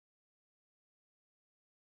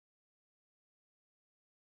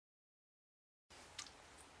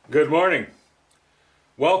Good morning.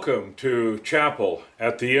 Welcome to Chapel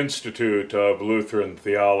at the Institute of Lutheran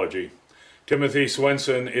Theology. Timothy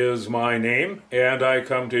Swenson is my name, and I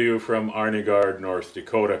come to you from Arnegard, North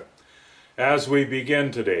Dakota. As we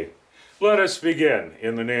begin today, let us begin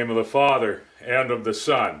in the name of the Father, and of the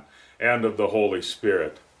Son, and of the Holy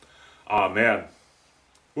Spirit. Amen.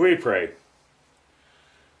 We pray.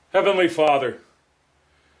 Heavenly Father,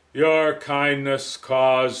 your kindness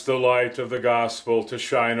caused the light of the gospel to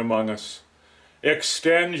shine among us.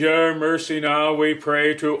 Extend your mercy now, we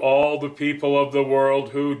pray, to all the people of the world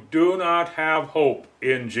who do not have hope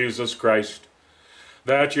in Jesus Christ,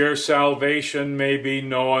 that your salvation may be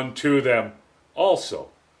known to them also,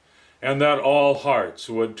 and that all hearts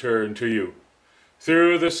would turn to you.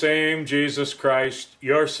 Through the same Jesus Christ,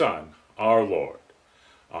 your Son, our Lord.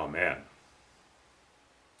 Amen.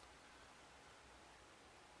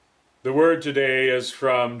 The word today is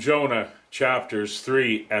from Jonah, chapters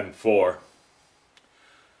 3 and 4.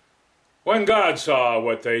 When God saw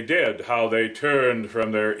what they did, how they turned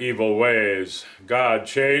from their evil ways, God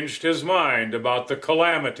changed his mind about the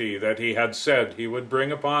calamity that he had said he would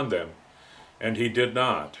bring upon them, and he did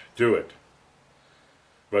not do it.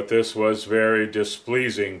 But this was very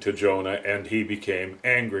displeasing to Jonah, and he became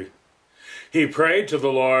angry. He prayed to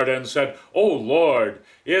the Lord and said, "O Lord,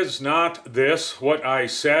 is not this what I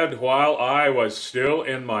said while I was still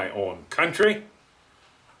in my own country?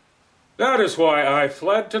 That is why I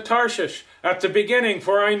fled to Tarshish at the beginning,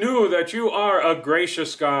 for I knew that you are a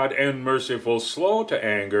gracious God and merciful, slow to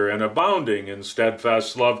anger and abounding in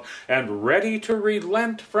steadfast love, and ready to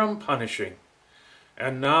relent from punishing.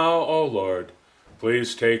 And now, O Lord,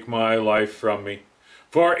 please take my life from me,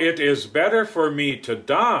 for it is better for me to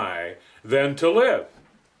die than to live."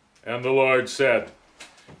 And the Lord said,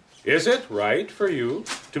 "Is it right for you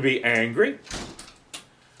to be angry?"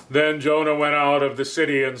 Then Jonah went out of the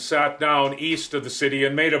city and sat down east of the city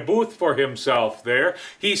and made a booth for himself there.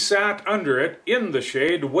 He sat under it in the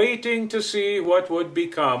shade, waiting to see what would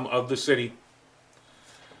become of the city.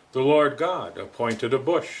 The Lord God appointed a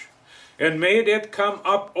bush and made it come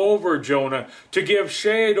up over Jonah to give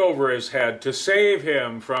shade over his head, to save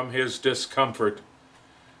him from his discomfort.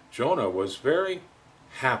 Jonah was very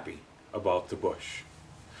happy about the bush.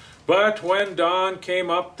 But when dawn came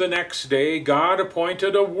up the next day, God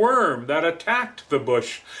appointed a worm that attacked the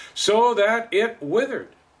bush, so that it withered.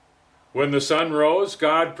 When the sun rose,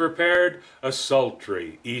 God prepared a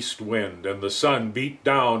sultry east wind, and the sun beat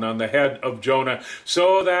down on the head of Jonah,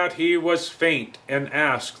 so that he was faint, and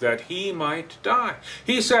asked that he might die.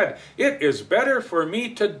 He said, "It is better for me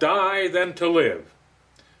to die than to live."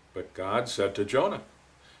 But God said to Jonah,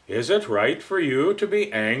 "Is it right for you to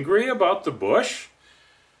be angry about the bush?"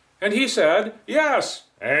 And he said, "Yes,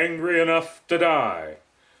 angry enough to die."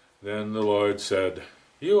 Then the Lord said,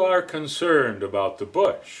 "You are concerned about the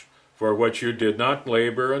bush, for which you did not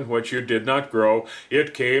labor and which you did not grow.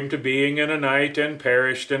 It came to being in a night and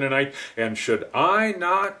perished in a night. And should I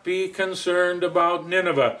not be concerned about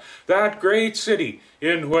Nineveh, that great city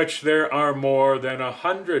in which there are more than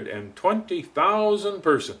 120,000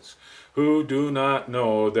 persons who do not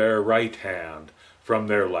know their right hand from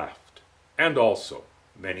their left, and also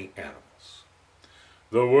many animals?"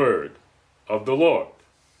 The word of the Lord.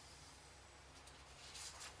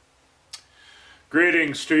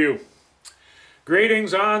 Greetings to you.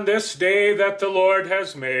 Greetings on this day that the Lord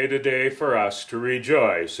has made, a day for us to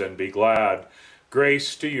rejoice and be glad.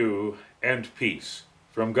 Grace to you and peace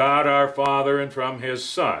from God our Father and from his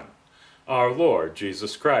Son, our Lord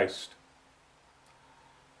Jesus Christ.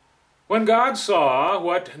 When God saw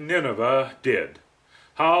what Nineveh did,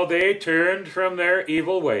 how they turned from their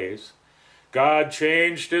evil ways, God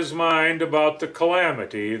changed his mind about the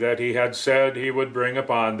calamity that he had said he would bring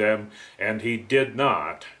upon them, and he did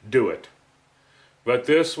not do it. But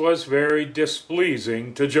this was very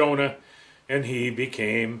displeasing to Jonah, and he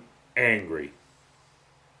became angry.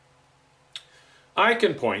 I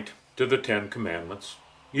can point to the 10 Commandments.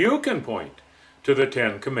 You can point to the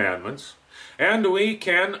 10 Commandments. And we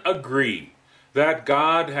can agree that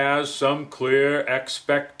God has some clear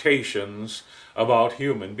expectations about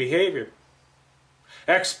human behavior.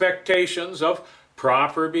 Expectations of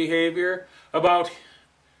proper behavior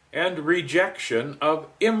and rejection of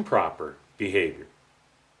improper behavior.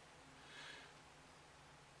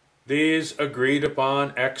 These agreed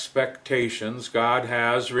upon expectations God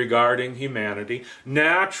has regarding humanity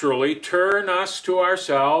naturally turn us to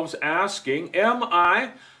ourselves asking, am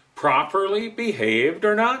I properly behaved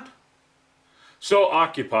or not? So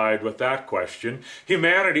occupied with that question,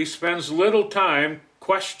 humanity spends little time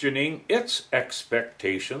questioning its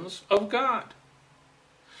expectations of God.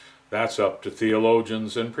 That's up to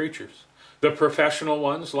theologians and preachers, the professional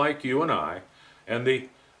ones like you and I, and the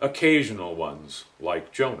occasional ones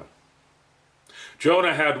like Jonah.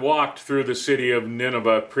 Jonah had walked through the city of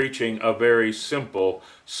Nineveh preaching a very simple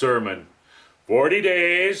sermon. 40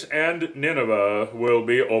 days and Nineveh will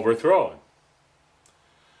be overthrown.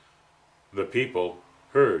 The people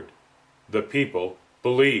heard. The people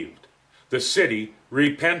believed. The city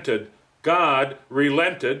repented. God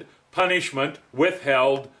relented. Punishment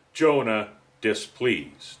withheld. Jonah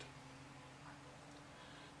displeased.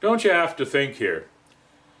 Don't you have to think here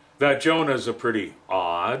that Jonah's a pretty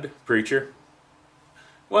odd preacher?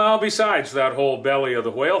 Well, besides that whole belly of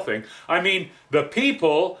the whale thing, I mean, the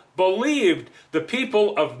people believed. The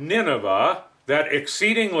people of Nineveh, that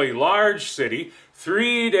exceedingly large city,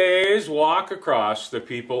 3 days walk across, the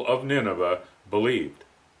people of Nineveh believed.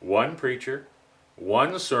 One preacher,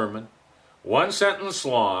 one sermon, one sentence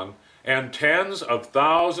long, and tens of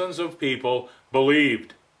thousands of people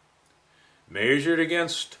believed. Measured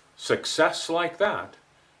against success like that,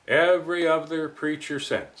 every other preacher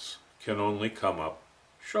since can only come up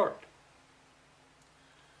short.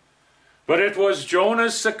 But it was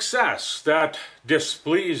Jonah's success that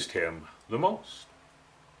displeased him the most.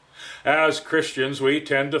 As Christians, we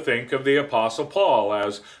tend to think of the Apostle Paul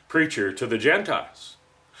as preacher to the Gentiles.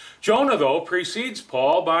 Jonah, though, precedes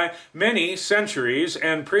Paul by many centuries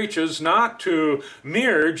and preaches not to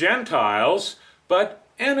mere Gentiles, but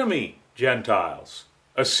enemy Gentiles.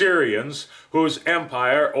 Assyrians, whose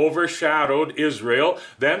empire overshadowed Israel,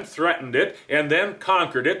 then threatened it, and then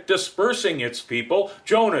conquered it, dispersing its people,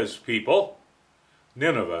 Jonah's people.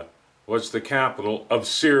 Nineveh was the capital of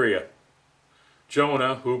Syria.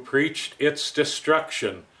 Jonah, who preached its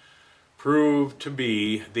destruction, proved to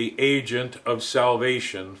be the agent of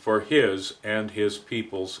salvation for his and his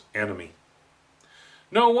people's enemy.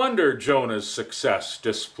 No wonder Jonah's success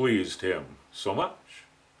displeased him so much.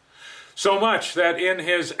 So much that in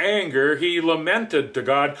his anger he lamented to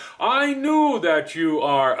God, "I knew that you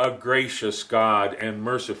are a gracious God and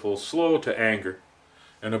merciful, slow to anger,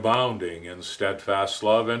 and abounding in steadfast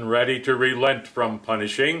love, and ready to relent from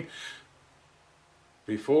punishing."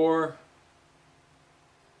 Before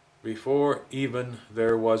even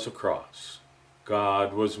there was a cross,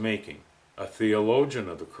 God was making a theologian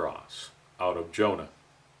of the cross out of Jonah.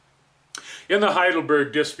 In the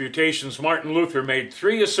Heidelberg Disputations, Martin Luther made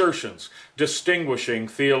 3 assertions distinguishing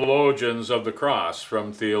theologians of the cross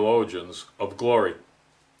from theologians of glory.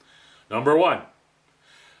 Number 1,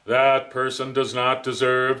 that person does not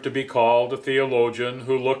deserve to be called a theologian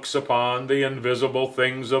who looks upon the invisible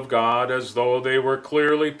things of God as though they were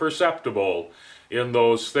clearly perceptible in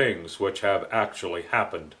those things which have actually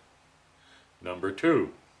happened. Number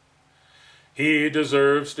 2, he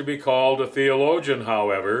deserves to be called a theologian,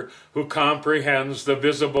 however, who comprehends the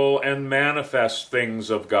visible and manifest things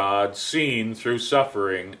of God seen through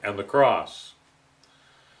suffering and the cross.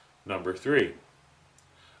 Number 3,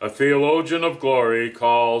 a theologian of glory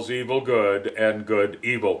calls evil good and good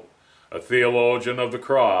evil. A theologian of the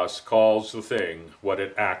cross calls the thing what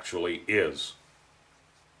it actually is.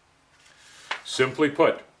 Simply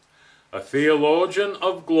put, a theologian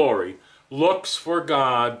of glory looks for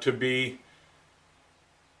God to be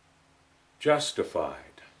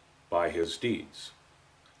justified by his deeds.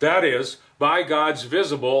 That is, by God's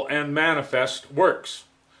visible and manifest works.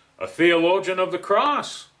 A theologian of the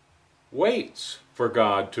cross waits for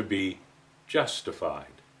God to be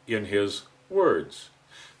justified in his words.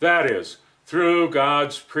 That is, through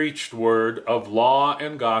God's preached word of law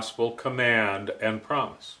and gospel, command and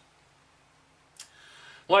promise.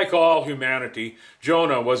 Like all humanity,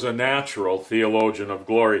 Jonah was a natural theologian of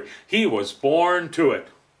glory. He was born to it.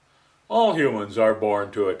 All humans are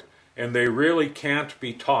born to it, and they really can't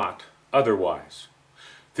be taught otherwise.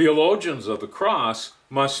 Theologians of the cross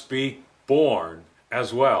must be born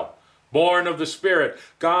as well. Born of the Spirit,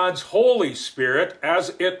 God's Holy Spirit,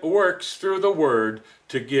 as it works through the Word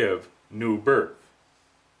to give new birth.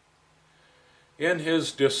 In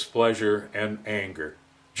his displeasure and anger,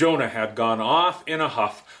 Jonah had gone off in a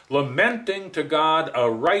huff, lamenting to God a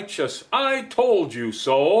righteous, "I told you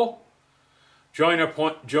so."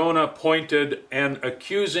 Jonah pointed an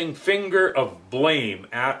accusing finger of blame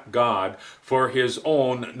at God for his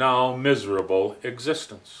own now miserable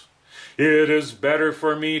existence. "It is better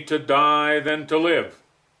for me to die than to live."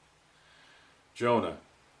 Jonah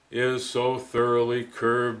is so thoroughly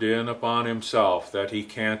curved in upon himself that he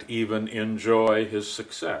can't even enjoy his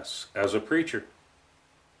success as a preacher.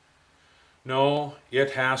 No,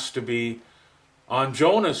 it has to be on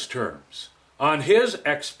Jonah's terms, on his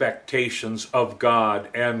expectations of God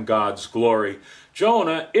and God's glory.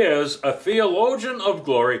 Jonah is a theologian of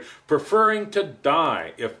glory, preferring to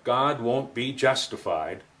die if God won't be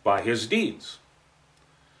justified by his deeds.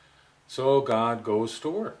 So God goes to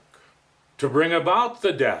work to bring about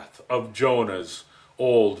the death of Jonah's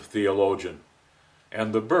old theologian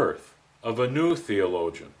and the birth of a new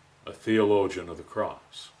theologian, a theologian of the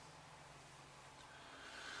cross.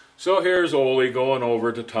 So here's Ole going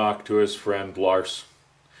over to talk to his friend Lars.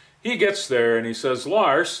 He gets there and he says,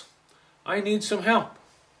 "Lars, I need some help.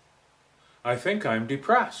 I think I'm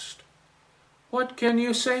depressed. What can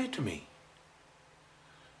you say to me?"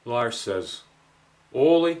 Lars says,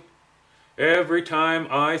 "Ole, every time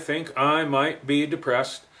I think I might be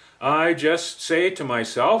depressed, I just say to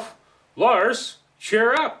myself, 'Lars,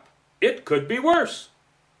 cheer up. It could be worse.'"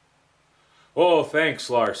 "Oh,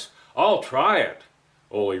 thanks, Lars. I'll try it,"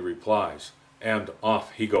 Ole replies, and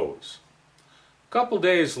off he goes. A couple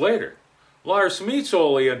days later, Lars meets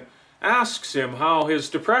Ole and asks him how his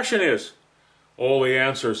depression is. Ole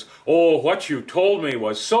answers, "Oh, what you told me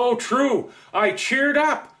was so true. I cheered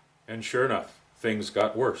up." And sure enough, things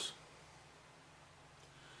got worse.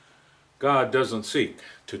 God doesn't seek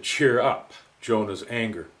to cheer up Jonah's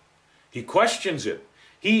anger. He questions it.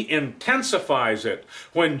 He intensifies it.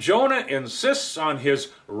 When Jonah insists on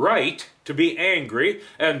his right to be angry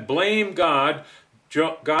and blame God,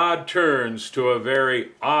 God turns to a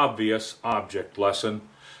very obvious object lesson.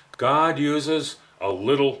 God uses a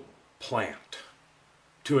little plant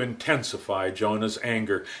to intensify Jonah's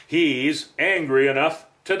anger. He's angry enough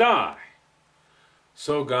to die.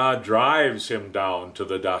 So God drives him down to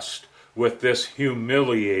the dust with this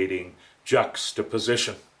humiliating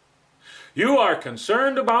juxtaposition. "You are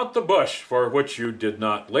concerned about the bush for which you did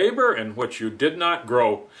not labor and which you did not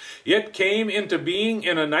grow. It came into being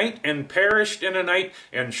in a night and perished in a night.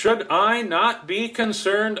 And should I not be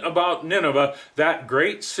concerned about Nineveh, that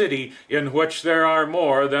great city in which there are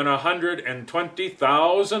more than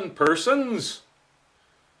 120,000 persons?"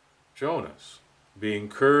 Jonah's being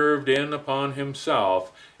curved in upon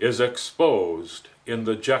himself is exposed in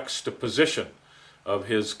the juxtaposition of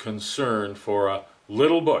his concern for a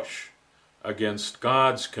little bush against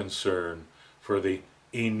God's concern for the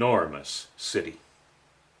enormous city.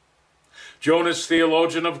 Jonah's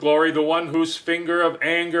theologian of glory, the one whose finger of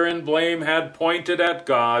anger and blame had pointed at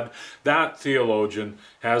God, that theologian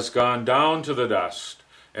has gone down to the dust,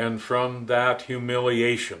 and from that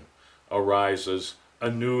humiliation arises a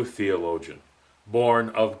new theologian, born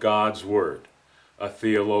of God's word, a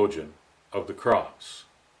theologian of the cross.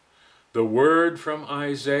 The word from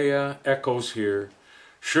Isaiah echoes here,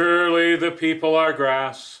 "Surely the people are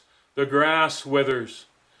grass, the grass withers,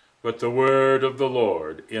 but the word of the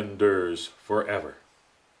Lord endures forever."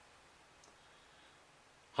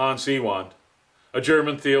 Hans Ewand, a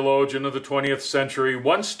German theologian of the 20th century,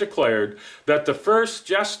 once declared that the first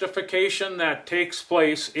justification that takes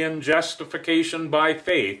place in justification by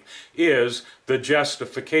faith is the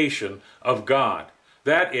justification of God.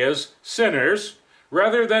 That is, sinners,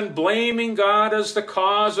 rather than blaming God as the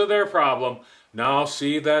cause of their problem, now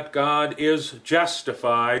see that God is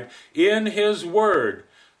justified in his word,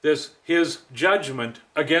 his judgment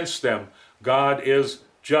against them. God is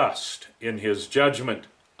just in his judgment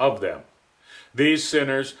of them. These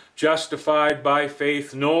sinners, justified by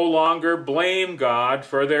faith, no longer blame God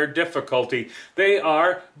for their difficulty. They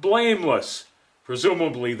are blameless.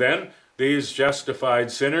 Presumably then, these justified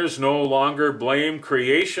sinners no longer blame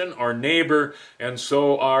creation or neighbor, and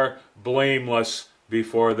so are blameless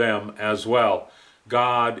before them as well.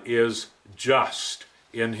 God is just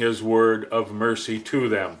in his word of mercy to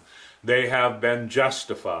them. They have been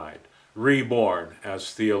justified, reborn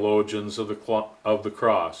as theologians of the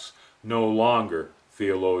cross, no longer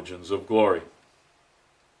theologians of glory.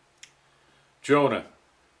 Jonah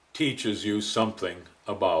teaches you something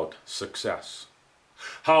about success.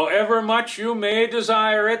 However much you may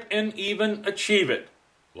desire it and even achieve it,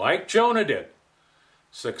 like Jonah did,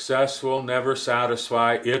 success will never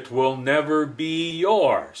satisfy. It will never be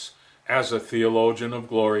yours as a theologian of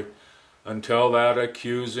glory until that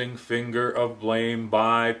accusing finger of blame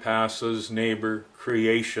bypasses neighbor,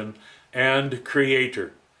 creation, and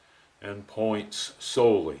creator and points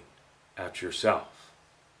solely at yourself.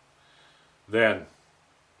 Then,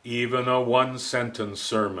 even a one-sentence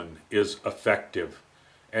sermon is effective,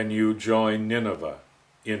 and you join Nineveh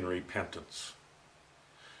in repentance.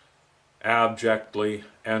 Abjectly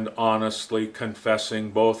and honestly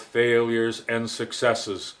confessing both failures and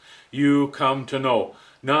successes, you come to know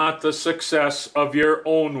not the success of your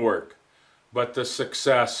own work, but the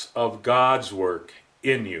success of God's work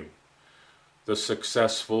in you, the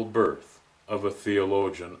successful birth of a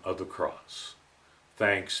theologian of the cross.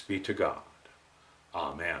 Thanks be to God.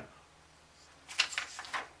 Amen.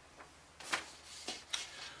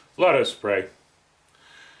 Let us pray.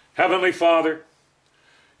 Heavenly Father,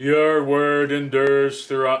 your word endures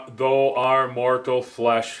though our mortal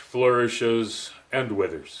flesh flourishes and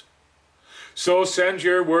withers. So send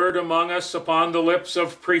your word among us upon the lips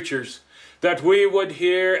of preachers, that we would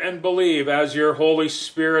hear and believe as your Holy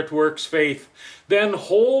Spirit works faith. Then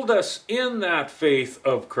hold us in that faith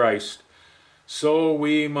of Christ, so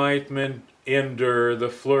we might endure the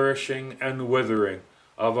flourishing and withering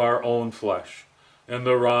of our own flesh, and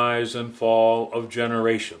the rise and fall of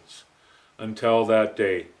generations, until that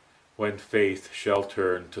day when faith shall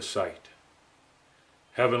turn to sight.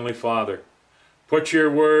 Heavenly Father, put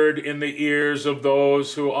your word in the ears of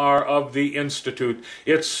those who are of the Institute,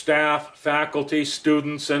 its staff, faculty,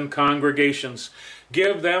 students, and congregations.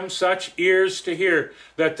 Give them such ears to hear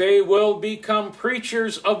that they will become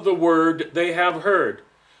preachers of the word they have heard,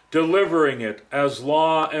 delivering it as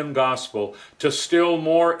law and gospel to still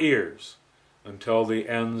more ears, until the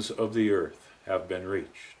ends of the earth have been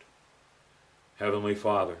reached. Heavenly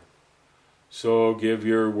Father, so give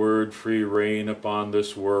your word free rein upon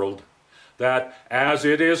this world, that as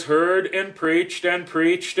it is heard and preached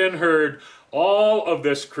and heard, all of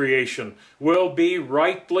this creation will be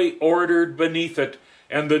rightly ordered beneath it,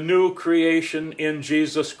 and the new creation in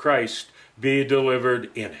Jesus Christ be delivered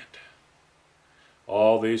in it.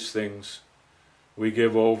 All these things we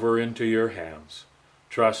give over into your hands,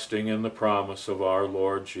 trusting in the promise of our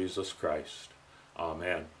Lord Jesus Christ.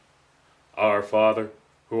 Amen. Our Father,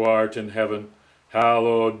 who art in heaven,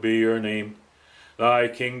 hallowed be your name. Thy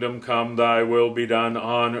kingdom come, thy will be done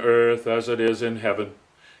on earth as it is in heaven.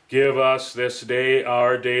 Give us this day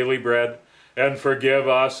our daily bread, and forgive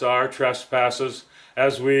us our trespasses,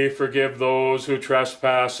 as we forgive those who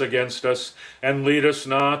trespass against us. And lead us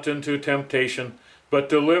not into temptation, but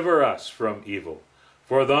deliver us from evil.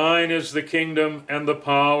 For thine is the kingdom, and the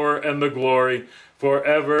power, and the glory,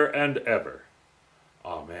 forever and ever.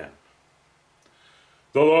 Amen.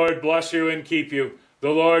 The Lord bless you and keep you. The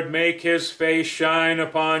Lord make his face shine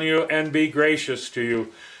upon you and be gracious to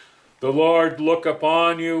you. The Lord look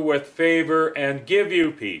upon you with favor and give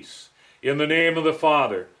you peace. In the name of the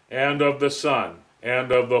Father, and of the Son,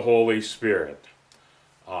 and of the Holy Spirit.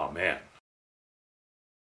 Amen.